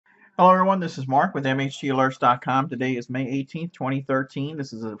Hello everyone, this is Mark with MHTAlerts.com. Today is May 18th, 2013.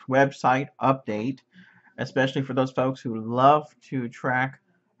 This is a website update, especially for those folks who love to track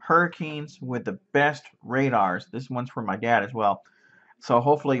hurricanes with the best radars. This one's for my dad as well. So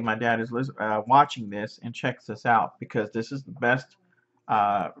hopefully my dad is watching this and checks this out because this is the best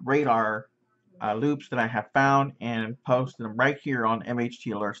radar loops that I have found and posted them right here on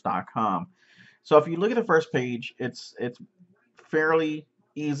MHTAlerts.com. So if you look at the first page, it's fairly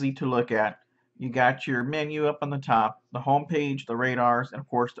easy to look at. You got your menu up on the top, the home page, the radars, and of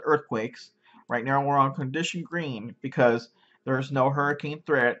course the earthquakes. Right now we're on condition green because there's no hurricane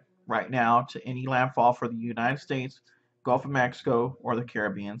threat right now to any landfall for the United States, Gulf of Mexico, or the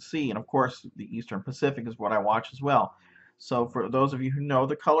Caribbean Sea. And of course the Eastern Pacific is what I watch as well. So for those of you who know,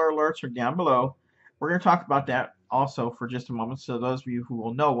 the color alerts are down below. We're going to talk about that also for just a moment. So those of you who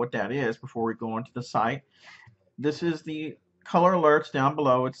will know what that is before we go into the site, this is the color alerts down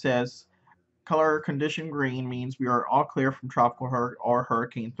below. It says color condition green means we are all clear from tropical or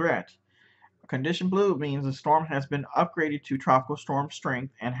hurricane threat. Condition blue means the storm has been upgraded to tropical storm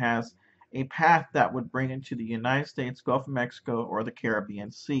strength and has a path that would bring it to the United States, Gulf of Mexico, or the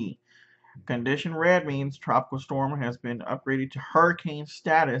Caribbean Sea. Condition red means tropical storm has been upgraded to hurricane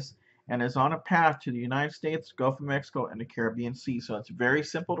status and is on a path to the United States, Gulf of Mexico, and the Caribbean Sea. So it's very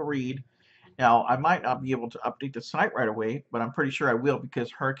simple to read. Now, I might not be able to update the site right away, but I'm pretty sure I will because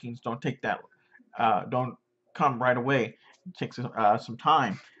hurricanes don't come right away. It takes some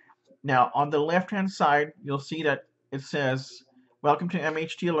time. Now, on the left-hand side, you'll see that it says, "Welcome to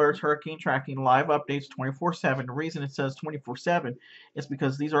MHT Alerts Hurricane Tracking Live Updates 24/7." The reason it says 24/7 is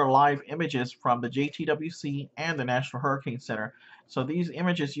because these are live images from the JTWC and the National Hurricane Center. So these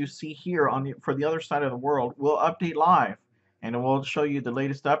images you see here for the other side of the world will update live, and it will show you the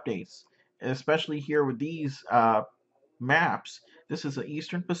latest updates. Especially here with these maps. This is an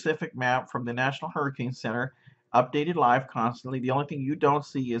Eastern Pacific map from the National Hurricane Center, updated live constantly. The only thing you don't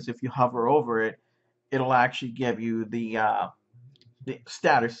see is if you hover over it, it'll actually give you the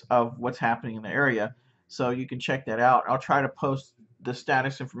status of what's happening in the area. So you can check that out. I'll try to post the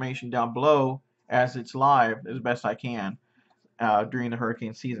status information down below as it's live as best I can during the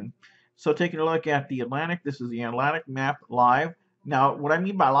hurricane season. So taking a look at the Atlantic, this is the Atlantic map live. Now, what I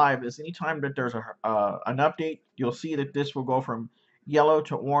mean by live is anytime that there's an update, you'll see that this will go from yellow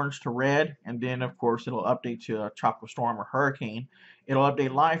to orange to red, and then of course it'll update to a tropical storm or hurricane. It'll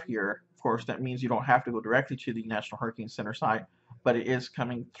update live here. Of course, that means you don't have to go directly to the National Hurricane Center site, but it is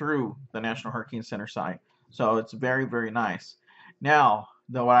coming through the National Hurricane Center site. So it's very, very nice. Now,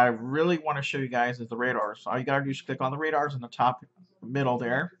 though, what I really want to show you guys is the radars. All you gotta do is click on the radars in the top middle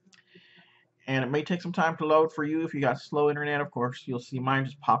there, and it may take some time to load for you if you got slow internet. Of course, you'll see mine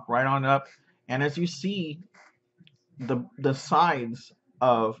just pop right on up. And as you see, the sides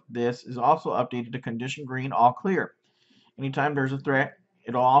of this is also updated to condition green, all clear. Anytime there's a threat,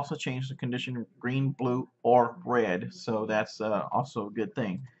 it'll also change the condition green, blue, or red. So that's also a good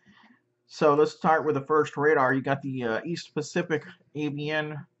thing. So let's start with the first radar. You got the East Pacific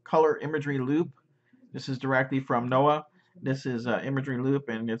ABN color imagery loop. This is directly from NOAA. This is imagery loop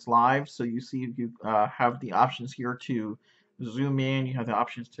and it's live. So you see you have the options here to zoom in. You have the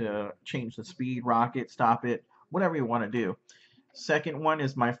options to change the speed, rocket, stop it, whatever you want to do. Second one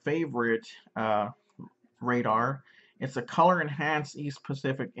is my favorite radar. It's a color enhanced East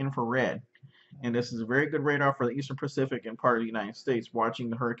Pacific infrared. And this is a very good radar for the Eastern Pacific and part of the United States, watching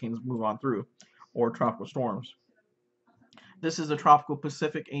the hurricanes move on through or tropical storms. This is the Tropical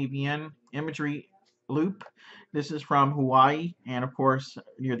Pacific ABN imagery loop. This is from Hawaii, and of course,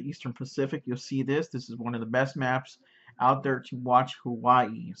 near the Eastern Pacific, you'll see this. This is one of the best maps out there to watch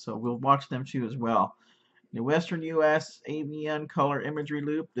Hawaii, so we'll watch them too as well. The Western U.S. ABN color imagery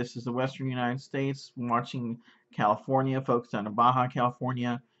loop. This is the Western United States, watching California, focused on Baja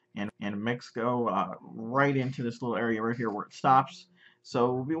California and Mexico, right into this little area right here where it stops.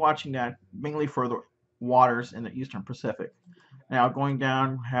 So we'll be watching that mainly for the waters in the Eastern Pacific. Now going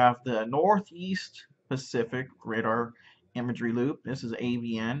down, we have the Northeast Pacific radar imagery loop. This is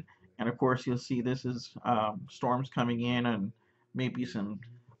ABN, and of course you'll see this is storms coming in and maybe some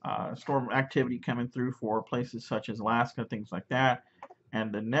storm activity coming through for places such as Alaska, things like that.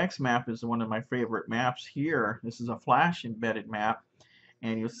 And the next map is one of my favorite maps here. This is a flash embedded map,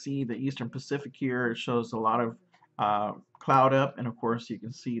 and you'll see the Eastern Pacific here. It shows a lot of cloud up, and of course you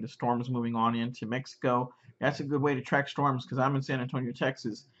can see the storms moving on into Mexico. That's a good way to track storms because I'm in San Antonio,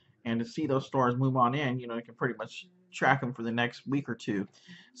 Texas, and to see those storms move on in, you can pretty much track them for the next week or two.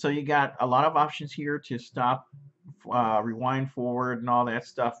 So you got a lot of options here to stop, rewind forward, and all that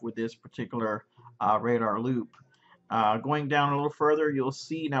stuff with this particular radar loop. Going down a little further, you'll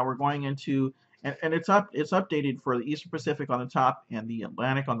see now we're going into, and it's updated for the Eastern Pacific on the top and the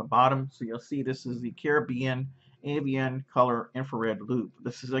Atlantic on the bottom. So you'll see this is the Caribbean AVN color infrared loop.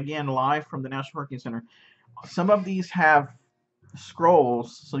 This is again live from the National Hurricane Center. Some of these have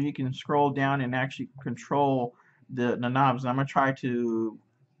scrolls, so you can scroll down and actually control the knobs. And I'm gonna try to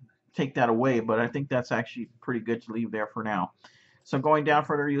take that away, but I think that's actually pretty good to leave there for now. So going down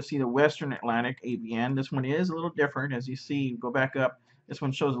further, you'll see the Western Atlantic AVN. This one is a little different. As you see, go back up. This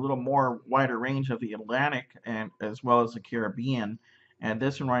one shows a little more wider range of the Atlantic and as well as the Caribbean. And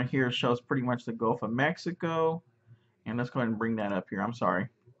this one right here shows pretty much the Gulf of Mexico. And let's go ahead and bring that up here. I'm sorry.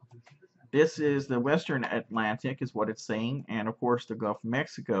 This is the Western Atlantic is what it's saying, and of course the Gulf of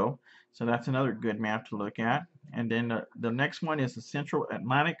Mexico. So that's another good map to look at. And then the next one is the Central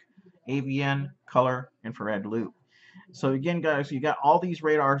Atlantic AVN color infrared loop. So again, guys, you got all these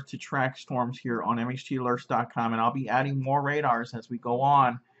radars to track storms here on mhtalerts.com, and I'll be adding more radars as we go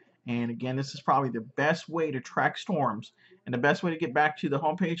on. And again, this is probably the best way to track storms. And the best way to get back to the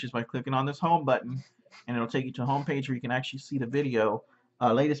home page is by clicking on this home button, and it'll take you to a home page where you can actually see the video,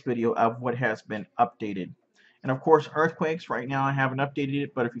 latest video of what has been updated. And of course, earthquakes, right now I haven't updated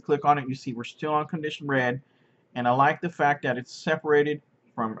it, but if you click on it, you see we're still on condition red. And I like the fact that it's separated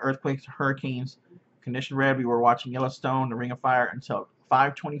from earthquakes to hurricanes. Condition red, we were watching Yellowstone, The Ring of Fire until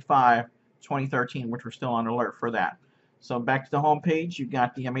 5/25/2013, which we're still on alert for that. So back to the home page, you've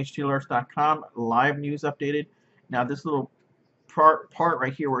got the mhtalerts.com live news updated. Now this little part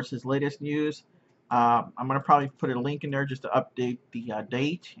right here where it says latest news, I'm going to probably put a link in there just to update the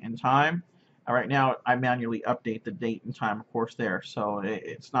date and time. Right now, I manually update the date and time, of course, there. So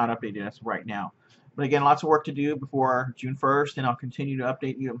it's not updated as of right now. But again, lots of work to do before June 1st, and I'll continue to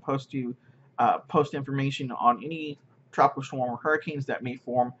update you and post information on any tropical storm or hurricanes that may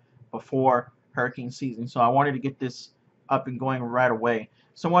form before hurricane season. So I wanted to get this up and going right away.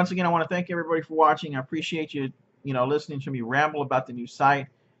 So once again, I want to thank everybody for watching. I appreciate you, listening to me ramble about the new site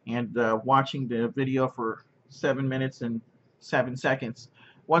and watching the video for 7 minutes and 7 seconds.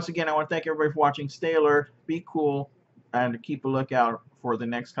 Once again, I want to thank everybody for watching. Stay alert, be cool, and keep a lookout for the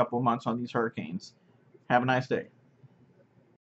next couple of months on these hurricanes. Have a nice day.